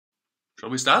Shall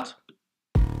we start?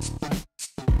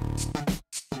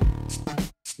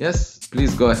 Yes,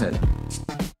 please go ahead.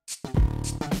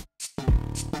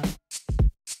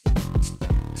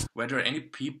 Were there any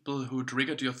people who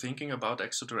triggered your thinking about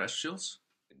extraterrestrials?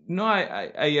 No,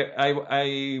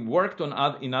 I worked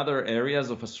in other areas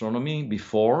of astronomy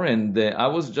before, and I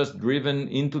was just driven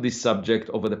into this subject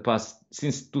over the past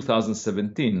since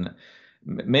 2017,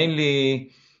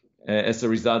 mainly as a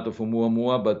result of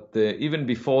Oumuamua, but even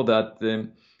before that,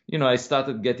 I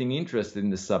started getting interested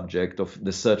in the subject of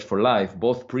the search for life,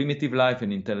 both primitive life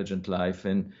and intelligent life,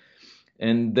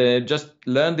 and just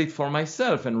learned it for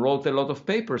myself and wrote a lot of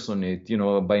papers on it.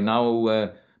 By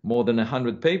now more than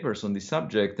 100 papers on this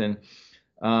subject, and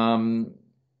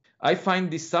I find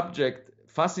this subject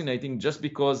fascinating just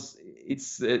because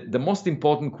it's the most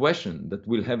important question that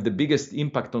will have the biggest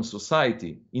impact on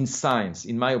society in science,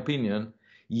 in my opinion.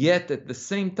 Yet at the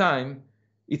same time,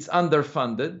 it's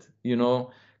underfunded,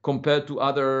 compared to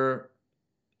other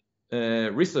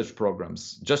research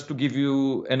programs. Just to give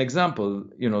you an example,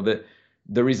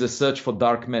 there is a search for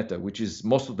dark matter, which is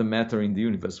most of the matter in the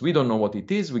universe. We don't know what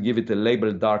it is. We give it a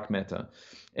label dark matter.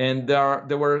 And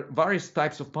there were various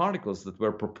types of particles that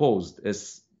were proposed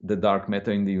as the dark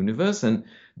matter in the universe. And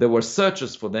there were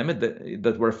searches for them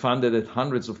that were funded at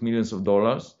hundreds of millions of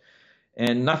dollars,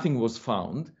 and nothing was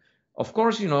found. Of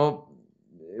course,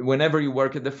 whenever you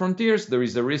work at the frontiers, there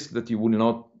is a risk that you will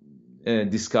not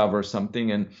discover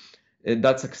something, and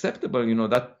that's acceptable.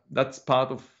 That's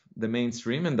part of the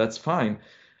mainstream, and that's fine.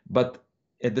 But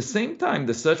at the same time,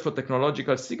 the search for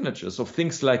technological signatures of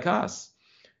things like us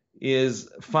is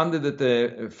funded at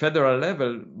a federal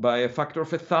level by a factor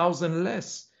of 1,000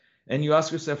 less. And you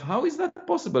ask yourself, how is that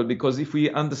possible? Because if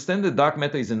we understand that dark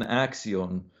matter is an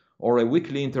axion or a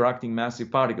weakly interacting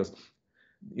massive particles,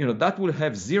 that will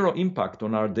have zero impact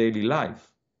on our daily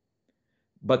life.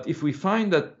 But if we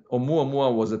find that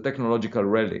Oumuamua was a technological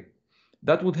relic,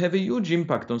 that would have a huge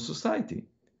impact on society.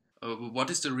 What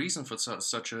is the reason for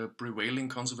such a prevailing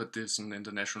conservatism in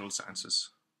the natural sciences?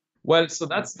 Well, so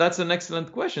that's an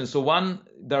excellent question. So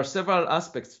there are several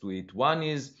aspects to it. One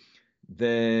is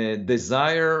the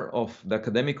desire of the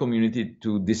academic community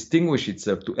to distinguish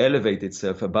itself, to elevate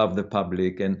itself above the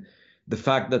public, and the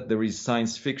fact that there is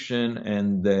science fiction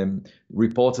and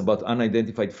reports about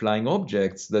unidentified flying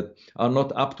objects that are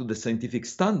not up to the scientific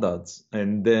standards.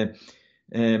 And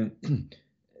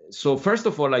so first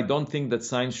of all, I don't think that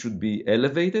science should be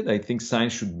elevated. I think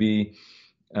science should be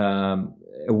a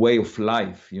way of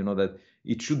life, that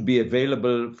it should be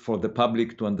available for the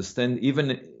public to understand,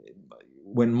 even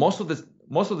when most of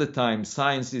the time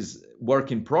science is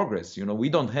work in progress. We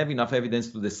don't have enough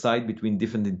evidence to decide between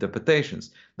different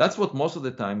interpretations. That's what most of the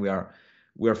time we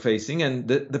are facing, and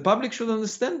the public should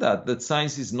understand that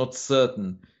science is not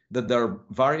certain, that there are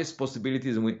various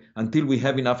possibilities, and until we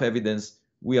have enough evidence,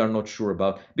 we are not sure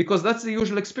about, because that's the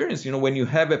usual experience. When you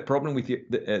have a problem with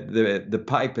the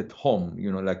pipe at home,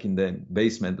 like in the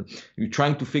basement, you're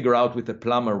trying to figure out with a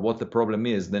plumber what the problem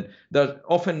is, then there are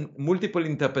often multiple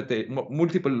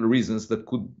reasons that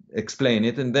could explain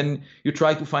it, and then you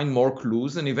try to find more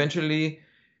clues, and eventually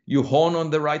you hone on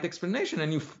the right explanation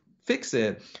and you fix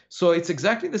it. So it's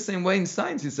exactly the same way in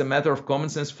science. It's a matter of common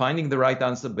sense, finding the right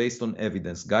answer based on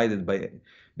evidence,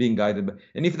 being guided by.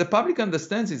 And if the public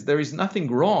understands it, there is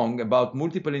nothing wrong about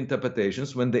multiple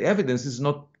interpretations when the evidence is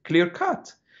not clear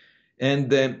cut.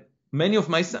 And many of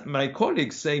my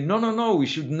colleagues say, no, we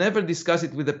should never discuss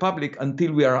it with the public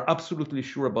until we are absolutely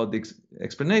sure about the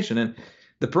explanation. And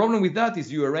the problem with that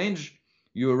is you arrange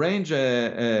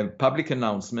a public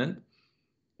announcement,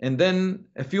 and then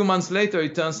a few months later,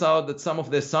 it turns out that some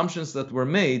of the assumptions that were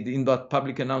made in that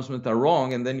public announcement are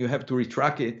wrong, and then you have to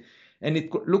retrack it. And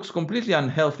it looks completely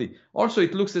unhealthy. Also,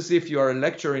 it looks as if you are a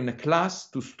lecturer in a class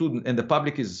to students, and the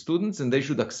public is students, and they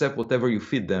should accept whatever you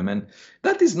feed them. And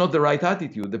that is not the right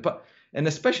attitude. And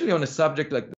especially on a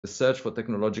subject like the search for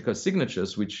technological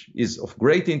signatures, which is of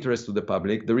great interest to the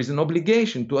public, there is an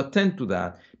obligation to attend to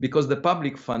that because the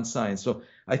public funds science. So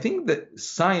I think that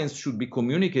science should be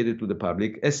communicated to the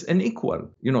public as an equal.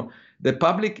 The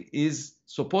public is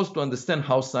supposed to understand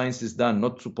how science is done,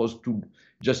 not supposed to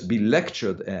just be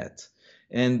lectured at.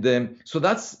 And so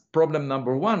that's problem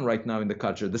number one right now in the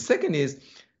culture. The second is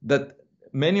that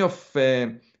many of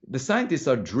the scientists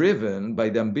are driven by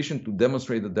the ambition to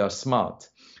demonstrate that they are smart.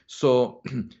 So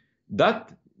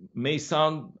that may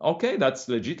sound okay, that's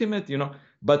legitimate,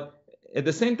 but at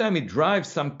the same time, it drives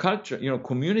some culture,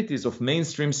 communities of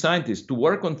mainstream scientists to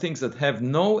work on things that have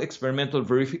no experimental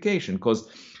verification. Because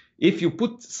if you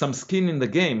put some skin in the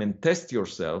game and test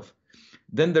yourself,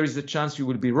 then there is a chance you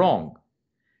will be wrong.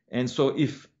 And so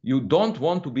if you don't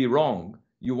want to be wrong,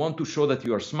 you want to show that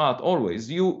you are smart always,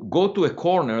 you go to a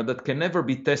corner that can never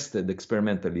be tested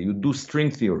experimentally. You do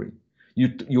string theory.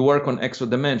 You work on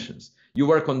exodimensions. You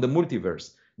work on the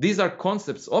multiverse. These are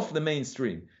concepts of the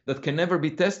mainstream that can never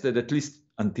be tested, at least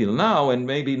until now, and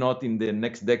maybe not in the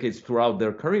next decades throughout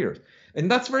their careers. And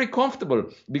that's very comfortable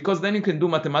because then you can do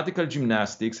mathematical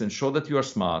gymnastics and show that you are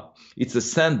smart. It's a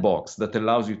sandbox that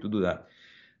allows you to do that.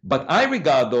 But I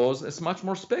regard those as much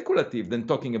more speculative than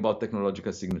talking about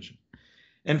technological signature.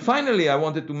 And finally, I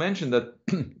wanted to mention that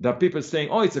there are people saying,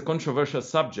 oh, it's a controversial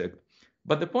subject.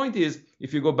 But the point is,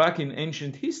 if you go back in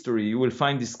ancient history, you will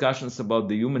find discussions about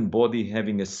the human body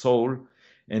having a soul,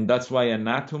 and that's why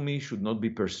anatomy should not be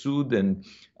pursued. And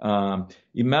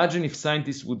imagine if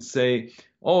scientists would say,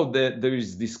 oh, there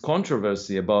is this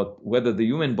controversy about whether the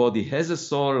human body has a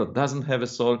soul or doesn't have a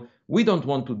soul. We don't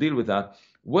want to deal with that.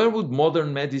 Where would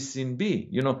modern medicine be?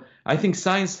 You know, I think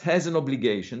science has an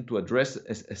obligation to address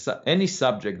any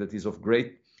subject that is of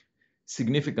great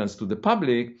significance to the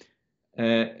public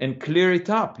and clear it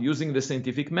up using the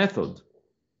scientific method.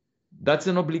 That's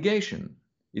an obligation.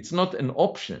 It's not an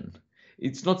option.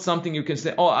 It's not something you can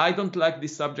say, oh, I don't like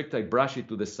this subject, I brush it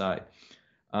to the side.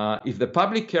 If the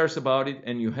public cares about it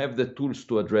and you have the tools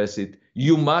to address it,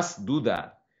 you must do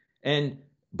that. And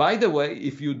by the way,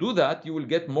 if you do that, you will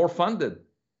get more funded.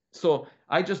 So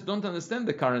I just don't understand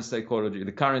the current psychology,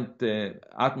 the current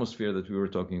atmosphere that we were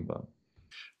talking about.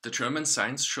 The German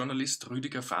science journalist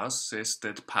Rüdiger Faas says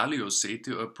that paleoseti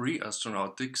or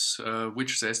pre-astronautics,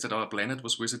 which says that our planet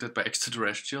was visited by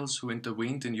extraterrestrials who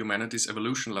intervened in humanity's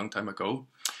evolution a long time ago,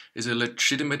 is a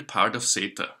legitimate part of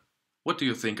Zeta. What do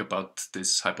you think about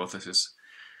this hypothesis?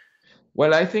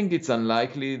 Well, I think it's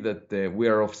unlikely that we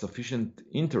are of sufficient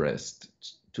interest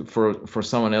for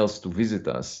someone else to visit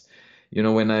us. You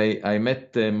know, when I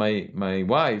met my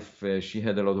wife, she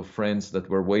had a lot of friends that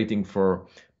were waiting for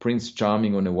Prince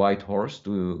Charming on a white horse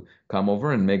to come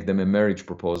over and make them a marriage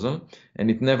proposal,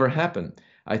 and it never happened.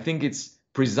 I think it's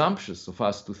presumptuous of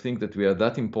us to think that we are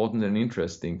that important and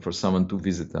interesting for someone to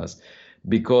visit us,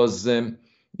 because, you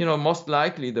know, most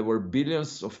likely there were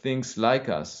billions of things like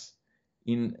us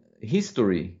in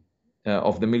history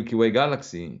of the Milky Way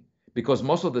galaxy, because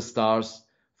most of the stars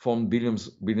formed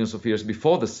billions of years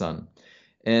before the sun.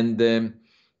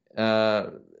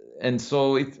 And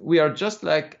so we are just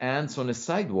like ants on a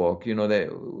sidewalk, you know,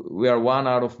 we are one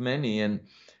out of many. And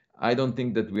I don't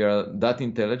think that we are that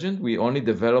intelligent. We only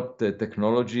developed the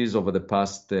technologies over the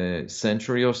past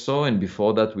century or so. And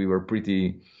before that, we were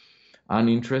pretty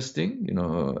uninteresting, you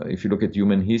know, if you look at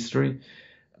human history.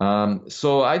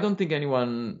 So I don't think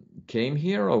anyone came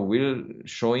here or will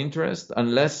show interest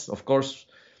unless, of course,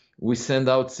 we send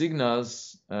out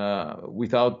signals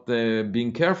without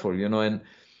being careful, you know, and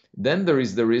then there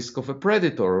is the risk of a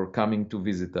predator coming to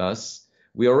visit us.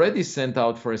 We already sent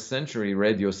out for a century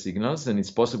radio signals, and it's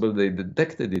possible they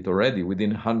detected it already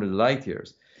within 100 light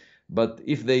years. But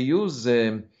if they use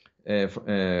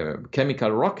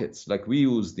chemical rockets like we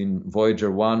used in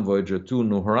Voyager 1, Voyager 2,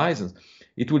 New Horizons,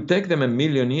 it will take them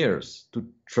 1,000,000 years to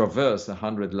traverse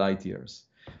 100 light years.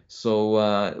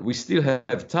 So we still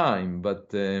have time,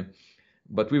 but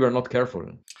we were not careful.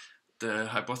 The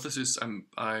hypothesis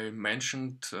I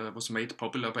mentioned was made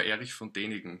popular by Erich von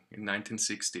Däniken in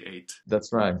 1968.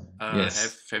 That's right.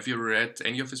 Yes. Have you read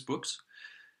any of his books?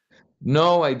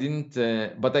 No, I didn't,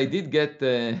 but I did get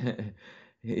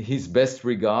his best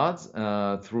regards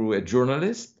through a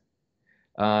journalist.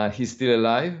 He's still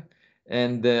alive.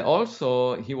 And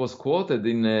also, he was quoted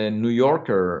in a New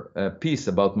Yorker piece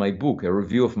about my book, a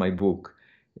review of my book.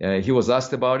 He was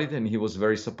asked about it, and he was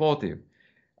very supportive.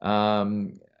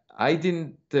 I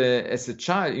didn't, as a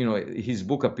child, you know, his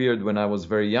book appeared when I was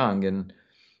very young, and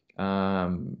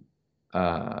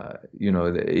you know,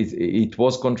 it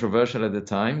was controversial at the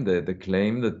time, the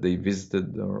claim that they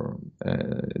visited, or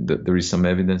that there is some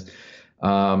evidence.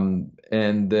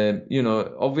 You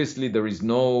know, obviously there is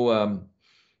no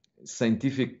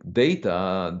scientific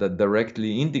data that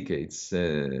directly indicates,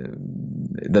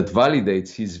 that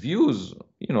validates his views,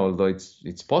 you know, although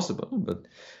it's possible. But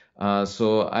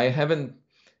so I haven't,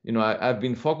 you know, I've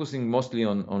been focusing mostly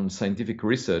on scientific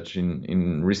research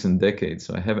in recent decades,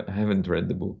 so I haven't read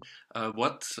the book.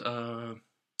 What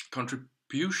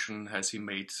contribution has he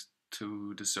made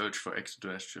to the search for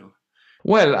extraterrestrial?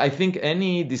 Well, I think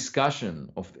any discussion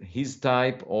of his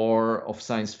type or of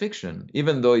science fiction,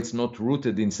 even though it's not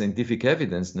rooted in scientific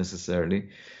evidence necessarily,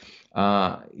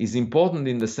 is important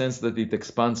in the sense that it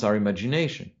expands our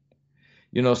imagination.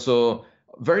 You know, so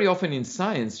very often in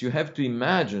science, you have to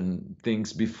imagine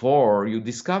things before you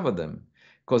discover them.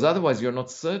 because otherwise you're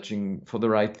not searching for the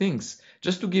right things.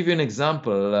 Just to give you an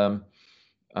example,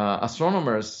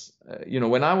 astronomers,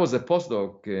 when I was a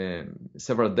postdoc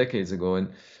several decades ago,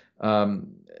 and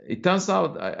it turns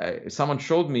out someone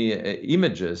showed me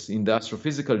images in the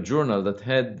Astrophysical Journal that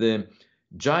had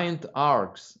giant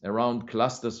arcs around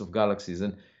clusters of galaxies,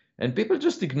 and people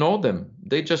just ignored them.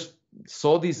 They just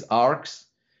saw these arcs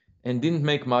and didn't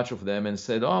make much of them and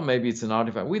said, oh, maybe it's an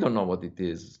artifact. We don't know what it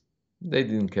is. They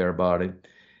didn't care about it.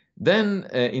 Then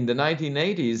in the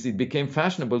 1980s, it became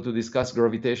fashionable to discuss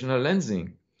gravitational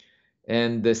lensing.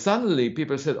 And suddenly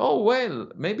people said, oh,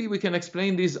 well, maybe we can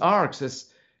explain these arcs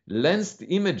as lensed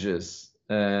images,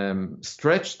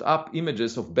 stretched up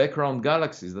images of background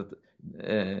galaxies.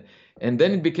 And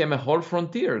then it became a whole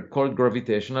frontier called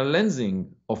gravitational lensing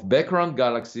of background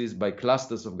galaxies by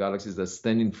clusters of galaxies that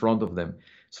stand in front of them.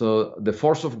 So the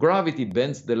force of gravity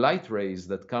bends the light rays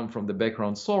that come from the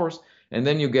background source, and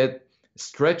then you get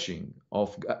stretching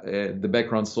of the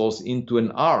background source into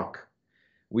an arc,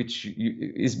 which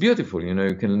is beautiful.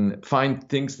 You can find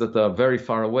things that are very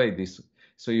far away.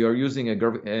 So you're using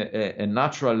a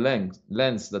natural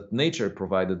lens that nature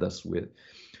provided us with.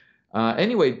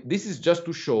 Anyway, this is just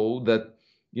to show that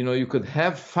you could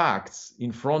have facts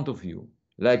in front of you,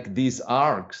 like these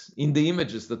arcs in the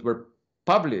images that were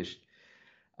published.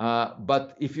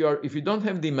 But if you don't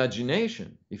have the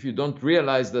imagination, if you don't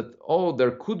realize that, oh,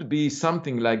 there could be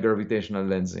something like gravitational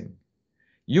lensing,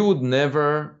 you would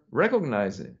never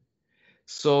recognize it.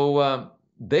 So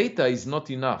data is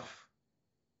not enough.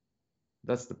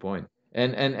 That's the point.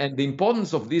 And the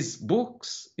importance of these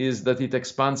books is that it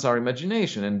expands our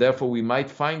imagination, and therefore we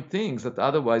might find things that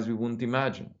otherwise we wouldn't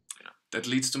imagine. That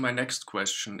leads to my next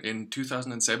question. In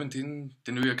 2017,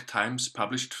 the New York Times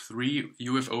published 3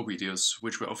 UFO videos,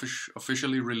 which were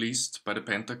officially released by the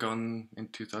Pentagon in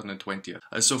 2020.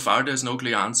 So far, there's no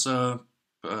clear answer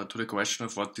to the question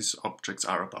of what these objects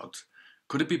are about.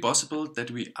 Could it be possible that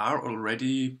we are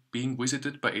already being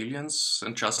visited by aliens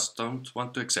and just don't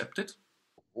want to accept it?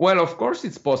 Well, of course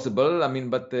it's possible.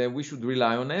 But we should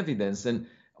rely on evidence. And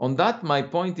on that, my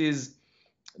point is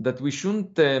that we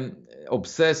shouldn't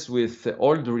obsess with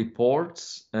old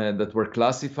reports that were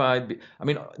classified.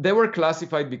 They were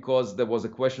classified because there was a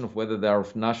question of whether they are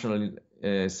of national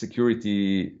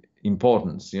security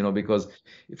importance, because,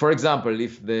 for example,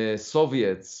 if the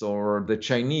Soviets or the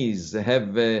Chinese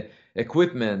have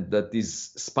equipment that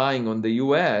is spying on the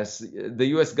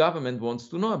US government wants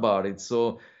to know about it.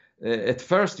 So at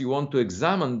first you want to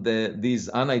examine these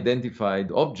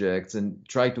unidentified objects and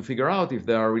try to figure out if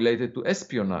they are related to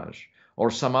espionage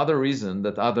or some other reason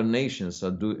that other nations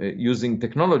are using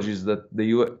technologies that the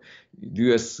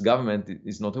US government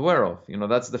is not aware of.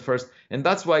 That's the first, and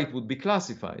that's why it would be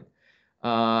classified.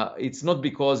 It's not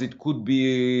because it could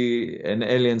be an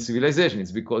alien civilization.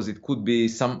 It's because it could be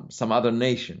some other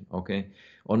nation,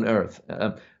 on Earth.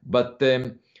 But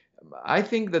I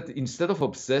think that instead of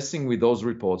obsessing with those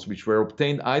reports, which were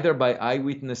obtained either by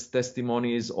eyewitness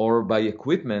testimonies or by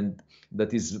equipment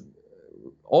that is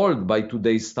old by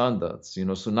today's standards,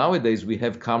 so nowadays we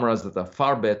have cameras that are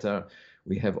far better.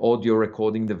 We have audio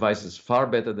recording devices far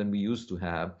better than we used to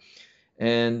have.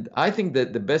 And I think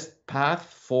that the best path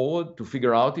forward to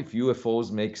figure out if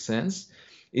UFOs make sense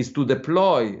is to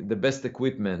deploy the best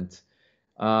equipment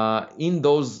in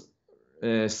those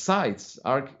sites,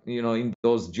 in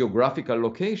those geographical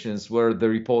locations where the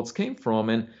reports came from,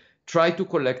 and try to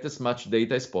collect as much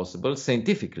data as possible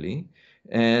scientifically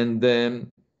and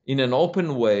in an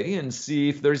open way and see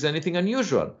if there's anything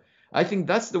unusual. I think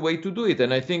that's the way to do it.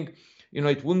 And I think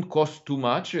it wouldn't cost too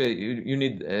much. You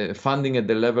need funding at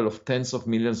the level of tens of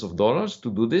millions of dollars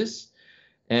to do this.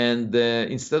 And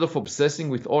instead of obsessing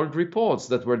with old reports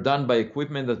that were done by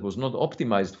equipment that was not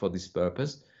optimized for this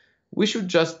purpose, we should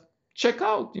just check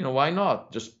out, why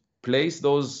not? Just place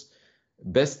those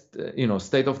best,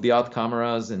 state-of-the-art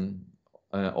cameras and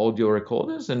audio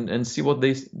recorders and see what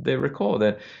they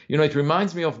record. It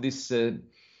reminds me of this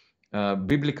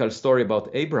biblical story about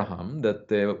Abraham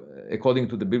that, according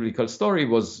to the biblical story,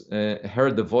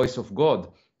 heard the voice of God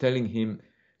telling him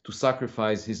to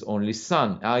sacrifice his only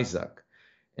son, Isaac.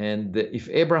 And if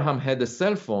Abraham had a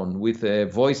cell phone with a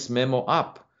voice memo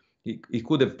app, he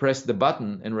could have pressed the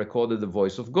button and recorded the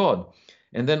voice of God.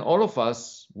 And then all of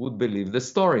us would believe the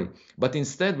story. But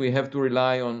instead, we have to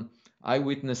rely on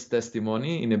eyewitness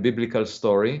testimony in a biblical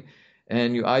story,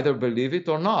 and you either believe it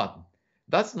or not.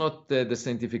 That's not the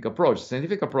scientific approach. The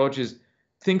scientific approach is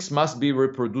things must be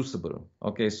reproducible.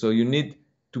 So you need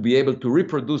to be able to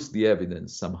reproduce the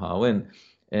evidence somehow.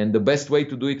 And the best way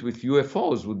to do it with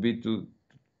UFOs would be to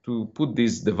put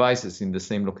these devices in the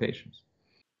same locations.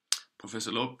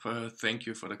 Professor Loeb, thank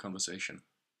you for the conversation.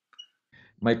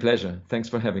 My pleasure. Thanks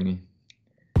for having me.